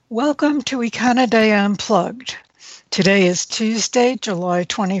Welcome to Econoday Unplugged. Today is Tuesday, July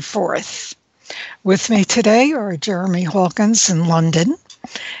 24th. With me today are Jeremy Hawkins in London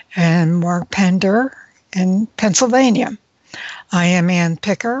and Mark Pender in Pennsylvania. I am Ann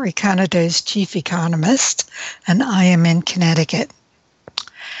Picker, Econoday's chief economist, and I am in Connecticut.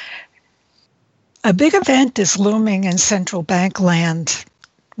 A big event is looming in central bank land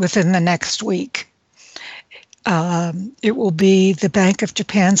within the next week. It will be the Bank of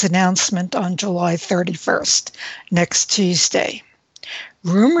Japan's announcement on July 31st, next Tuesday.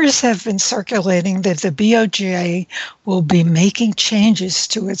 Rumors have been circulating that the BoJ will be making changes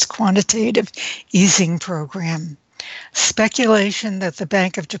to its quantitative easing program. Speculation that the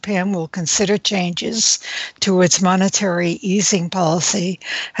Bank of Japan will consider changes to its monetary easing policy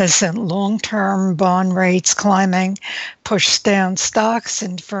has sent long-term bond rates climbing, pushed down stocks,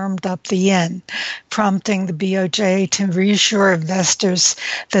 and firmed up the yen, prompting the BoJ to reassure investors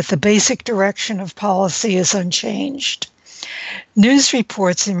that the basic direction of policy is unchanged. News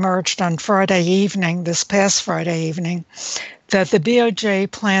reports emerged on this past Friday evening, that the BoJ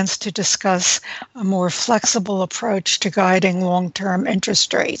plans to discuss a more flexible approach to guiding long-term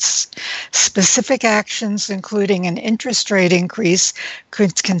interest rates. Specific actions, including an interest rate increase,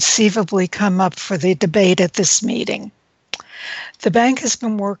 could conceivably come up for the debate at this meeting. The bank has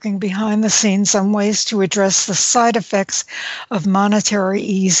been working behind the scenes on ways to address the side effects of monetary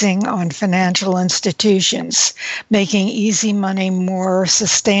easing on financial institutions, making easy money more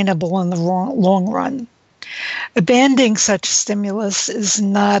sustainable in the long run. Abandoning such stimulus is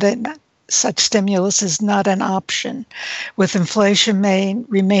not an option, with inflation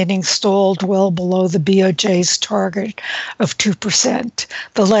remaining stalled well below the BoJ's target of 2%.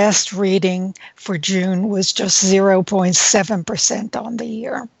 The last reading for June was just 0.7% on the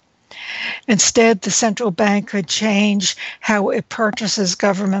year. Instead, the central bank could change how it purchases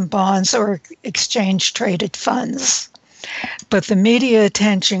government bonds or exchange-traded funds. But the media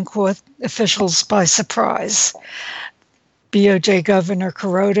attention caught officials by surprise. BoJ Governor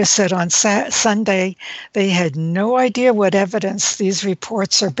Kuroda said on Sunday they had no idea what evidence these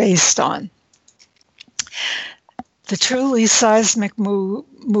reports are based on. The truly seismic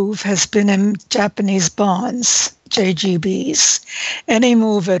move has been in Japanese bonds, JGBs. Any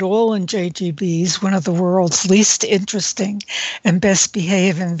move at all in JGBs, one of the world's least interesting and best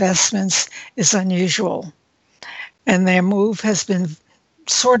behaved investments, is unusual. And their move has been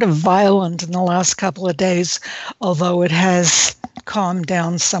sort of violent in the last couple of days, although it has calmed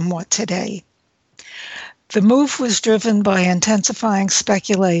down somewhat today. The move was driven by intensifying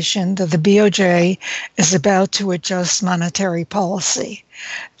speculation that the BoJ is about to adjust monetary policy.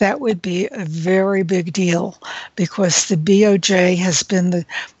 That would be a very big deal because the BoJ has been the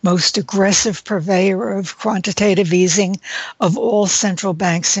most aggressive purveyor of quantitative easing of all central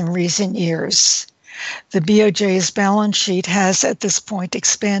banks in recent years. The BoJ's balance sheet has, at this point,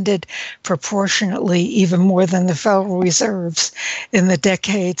 expanded proportionately even more than the Federal Reserve's in the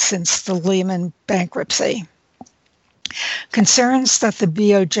decade since the Lehman bankruptcy. Concerns that the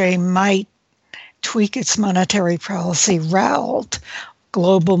BoJ might tweak its monetary policy riled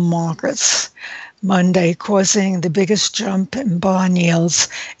global markets Monday, causing the biggest jump in bond yields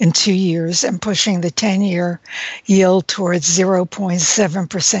in 2 years and pushing the 10-year yield towards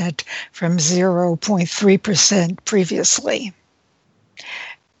 0.7% from 0.3% previously.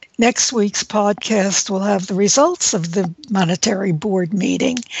 Next week's podcast will have the results of the Monetary Board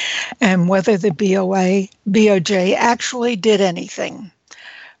meeting and whether the BoJ actually did anything.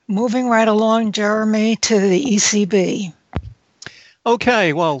 Moving right along, Jeremy, to the ECB.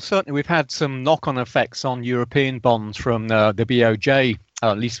 Okay, well, certainly we've had some knock-on effects on European bonds from the BoJ,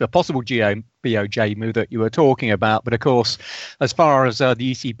 at least a possible BoJ move that you were talking about. But of course, as far as the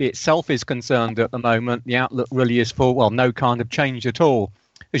ECB itself is concerned at the moment, the outlook really is for, well, no kind of change at all.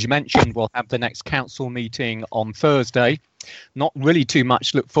 As you mentioned, we'll have the next council meeting on Thursday. Not really too much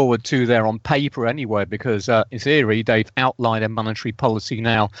to look forward to there on paper anyway, because in theory, they've outlined a monetary policy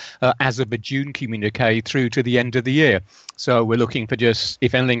now as of a June communique through to the end of the year. So we're looking for just,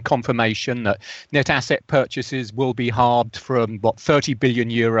 if anything, confirmation that net asset purchases will be halved from, 30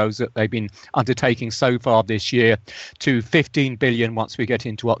 billion euros that they've been undertaking so far this year to 15 billion once we get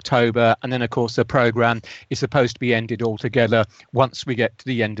into October. And then, of course, the programme is supposed to be ended altogether once we get to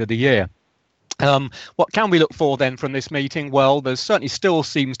the end of the year. What can we look for then from this meeting? Well, there certainly still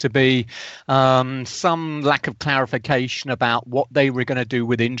seems to be some lack of clarification about what they were going to do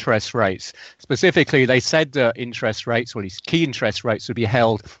with interest rates. Specifically, they said that interest rates, or at least key interest rates, would be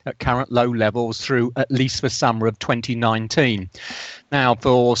held at current low levels through at least the summer of 2019. Now,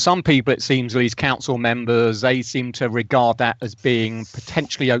 for some people, it seems, these council members, they seem to regard that as being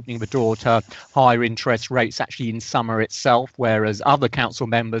potentially opening the door to higher interest rates actually in summer itself, whereas other council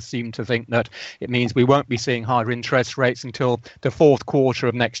members seem to think that it means we won't be seeing higher interest rates until the fourth quarter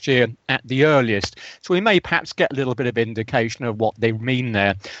of next year at the earliest. So we may perhaps get a little bit of indication of what they mean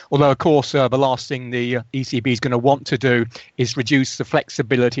there. Although, of course, the last thing the ECB is going to want to do is reduce the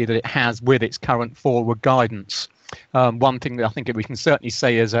flexibility that it has with its current forward guidance. One thing that I think we can certainly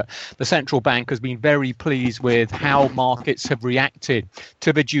say is that the central bank has been very pleased with how markets have reacted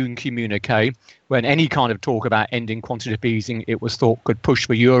to the June communique, when any kind of talk about ending quantitative easing, it was thought could push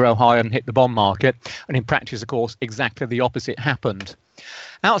the euro higher and hit the bond market. And in practice, of course, exactly the opposite happened.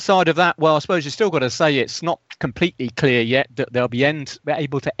 Outside of that, well, I suppose you've still got to say it's not completely clear yet that they'll be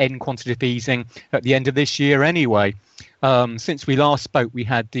able to end quantitative easing at the end of this year anyway. Since we last spoke, we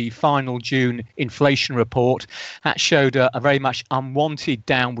had the final June inflation report that showed a very much unwanted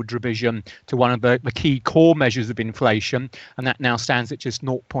downward revision to one of the key core measures of inflation, and that now stands at just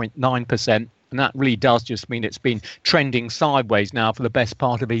 0.9%. And that really does just mean it's been trending sideways now for the best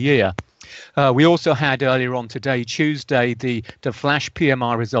part of a year. We also had earlier on today, Tuesday, the flash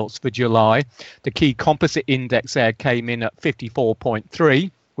PMI results for July. The key composite index there came in at 54.3.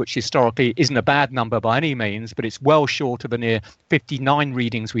 Which historically isn't a bad number by any means, but it's well short of the near 59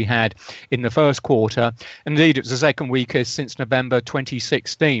 readings we had in the first quarter. Indeed, it was the second weakest since November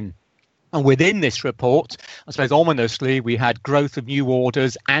 2016. And within this report, I suppose ominously, we had growth of new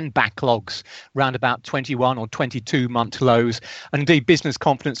orders and backlogs around about 21 or 22 month lows. And indeed, business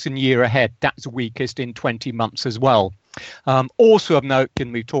confidence in the year ahead, that's weakest in 20 months as well. Also of note,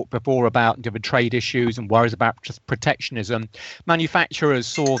 and we've talked before about different trade issues and worries about just protectionism, manufacturers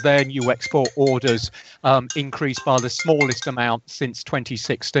saw their new export orders increase by the smallest amount since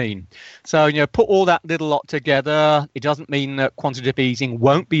 2016. So, put all that little lot together. It doesn't mean that quantitative easing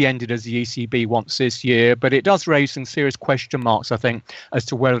won't be ended as the ECB wants this year, but it does raise some serious question marks, I think, as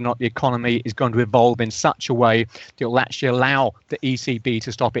to whether or not the economy is going to evolve in such a way that it will actually allow the ECB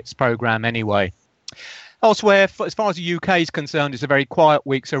to stop its programme anyway. Elsewhere, as far as the UK is concerned, it's a very quiet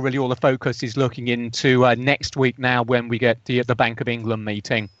week, so really all the focus is looking into next week now when we get the Bank of England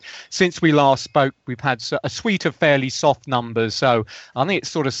meeting. Since we last spoke, we've had a suite of fairly soft numbers, so I think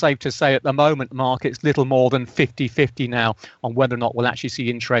it's sort of safe to say at the moment the market's little more than 50-50 now on whether or not we'll actually see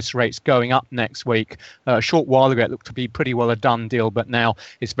interest rates going up next week. A short while ago, it looked to be pretty well a done deal, but now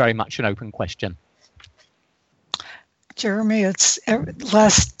it's very much an open question. Jeremy, it's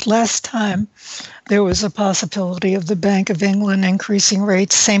last time there was a possibility of the Bank of England increasing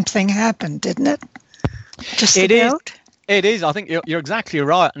rates. Same thing happened, didn't it? Just about. It is. I think you're exactly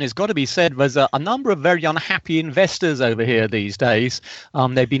right. And it's got to be said, there's a number of very unhappy investors over here these days.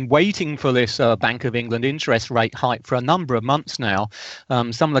 They've been waiting for this Bank of England interest rate hike for a number of months now.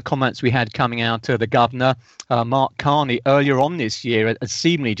 Some of the comments we had coming out of the governor, Mark Carney, earlier on this year had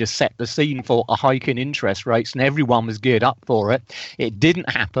seemingly just set the scene for a hike in interest rates, and everyone was geared up for it. It didn't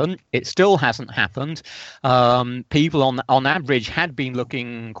happen. It still hasn't happened. People on average had been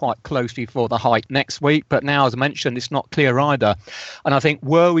looking quite closely for the hike next week, but now, as I mentioned, it's not clear either. And I think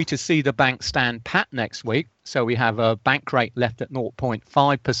were we to see the bank stand pat next week, so we have a bank rate left at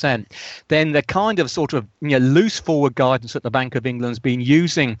 0.5%, then the kind of sort of loose forward guidance that the Bank of England's been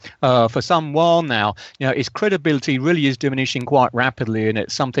using for some while now, its credibility really is diminishing quite rapidly, and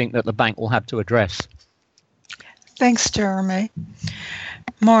it's something that the bank will have to address. Thanks, Jeremy.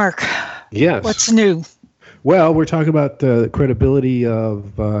 Mark, yes. What's new? Well, we're talking about the credibility of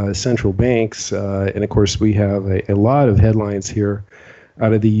central banks, and of course we have a lot of headlines here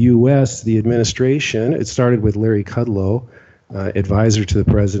out of the U.S. The administration, it started with Larry Kudlow, advisor to the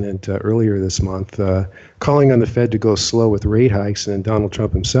president earlier this month, calling on the Fed to go slow with rate hikes, and then Donald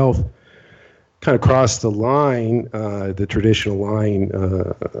Trump himself kind of crossed the line, the traditional line,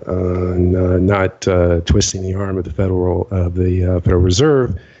 on not twisting the arm of the Federal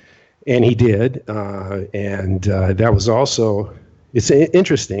Reserve. And he did, and that was also, it's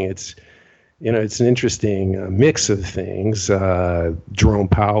interesting. It's an interesting mix of things. Jerome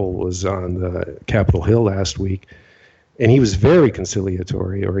Powell was on the Capitol Hill last week, and he was very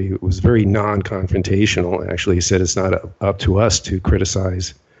conciliatory, or he was very non-confrontational. Actually, he said it's not up to us to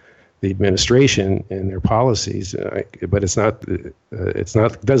criticize the administration and their policies, but it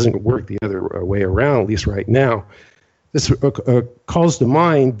doesn't work the other way around, at least right now. this calls to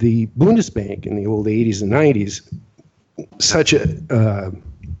mind the Bundesbank in the old 80s and 90s. Such a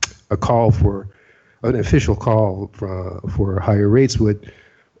call for an official call for higher rates would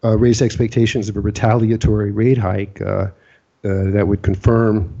raise expectations of a retaliatory rate hike that would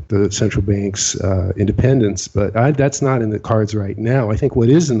confirm the central bank's independence. But that's not in the cards right now. I think what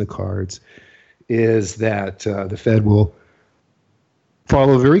is in the cards is that the Fed will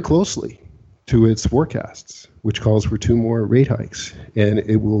follow very closely to its forecasts, which calls for 2 more rate hikes. And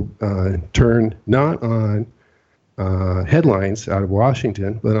it will turn not on headlines out of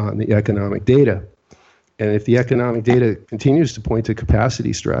Washington, but on the economic data. And if the economic data continues to point to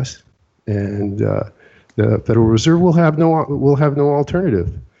capacity stress, and the Federal Reserve will have no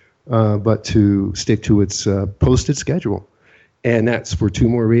alternative but to stick to its posted schedule, and that's for 2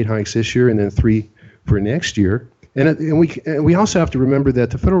 more rate hikes this year, and then 3 for next year. And we also have to remember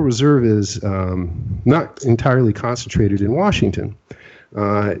that the Federal Reserve is not entirely concentrated in Washington.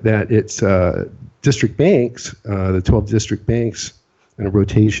 That its district banks, the 12 district banks in a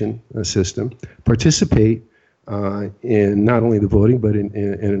rotation system, participate in not only the voting but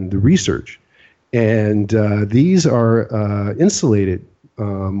in the research. And these are insulated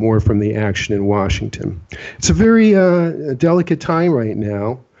more from the action in Washington. It's a very delicate time right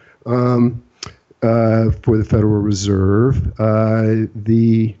now for the Federal Reserve. I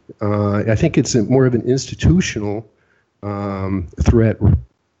think it's more of an institutional threat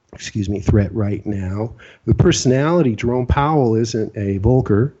right now. The personality, Jerome Powell, isn't a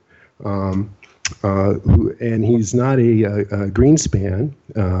Volcker, and he's not a Greenspan.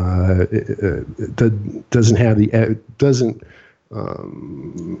 Doesn't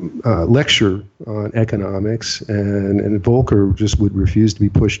lecture on economics, and Volcker just would refuse to be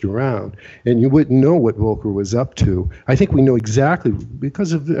pushed around. And you wouldn't know what Volcker was up to. I think we know exactly,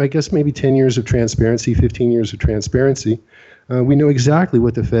 because of, I guess, maybe 10 years of transparency, 15 years of transparency. We know exactly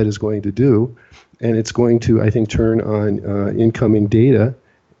what the Fed is going to do, and it's going to, I think, turn on incoming data.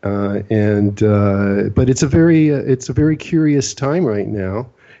 But it's a very curious time right now,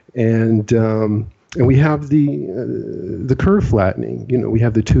 and we have the curve flattening. We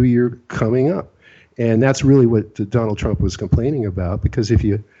have the 2-year coming up, and that's really what Donald Trump was complaining about. Because if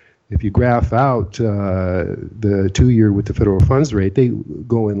you graph out the 2-year with the federal funds rate, they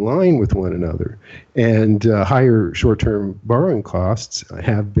go in line with one another, and higher short-term borrowing costs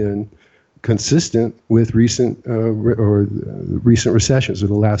have been consistent with recent recessions, or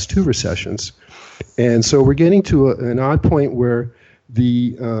the last 2 recessions. And so we're getting to an odd point where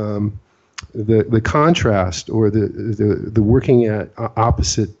the contrast, or the working at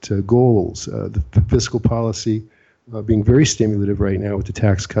opposite goals, the fiscal policy being very stimulative right now with the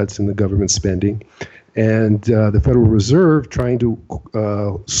tax cuts and the government spending, and the Federal Reserve trying to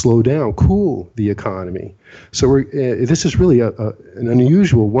slow down, cool the economy. So this is really an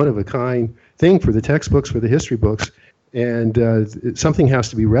unusual, one-of-a-kind thing for the textbooks, for the history books, and something has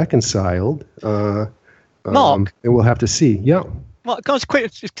to be reconciled. Mark? And we'll have to see. Yeah. Well, guys,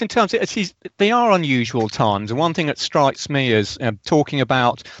 quick, in terms of, they are unusual times. And one thing that strikes me is talking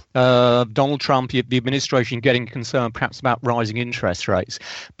about Donald Trump, the administration getting concerned perhaps about rising interest rates.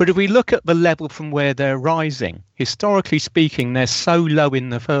 But if we look at the level from where they're rising, historically speaking, they're so low in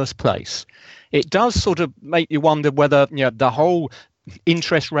the first place. It does sort of make you wonder whether the whole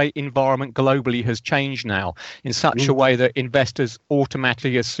interest rate environment globally has changed now in such a way that investors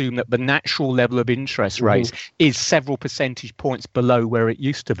automatically assume that the natural level of interest rates is several percentage points below where it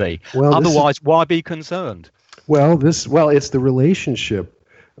used to be. Well, otherwise, why be concerned? Well, it's the relationship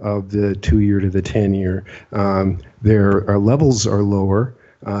of the 2-year to the 10-year. Their levels are lower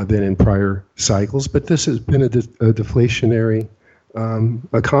than in prior cycles, but this has been a deflationary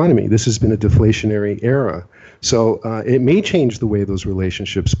economy. This has been a deflationary era. So it may change the way those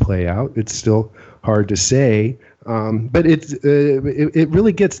relationships play out. It's still hard to say, but it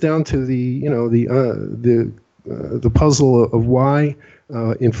really gets down to the puzzle of why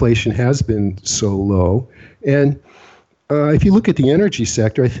inflation has been so low. And if you look at the energy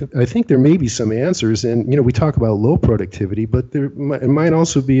sector, I think there may be some answers. And we talk about low productivity, but it might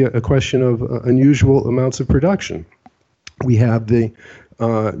also be a question of unusual amounts of production. We have the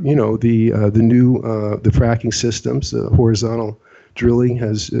fracking systems. Horizontal drilling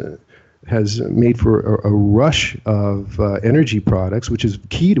has made for a rush of energy products, which is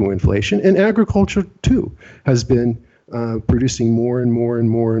key to inflation. And agriculture too has been producing more and more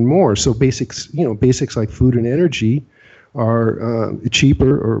and more and more. So basics like food and energy are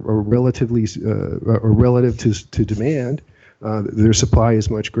cheaper or relative to demand their supply is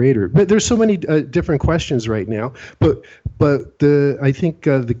much greater. But there's so many different questions right now. But I think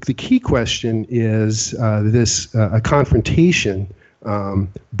the key question is this a confrontation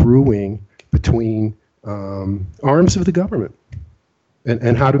brewing between arms of the government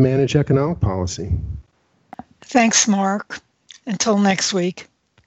and how to manage economic policy. Thanks, Mark. Until next week.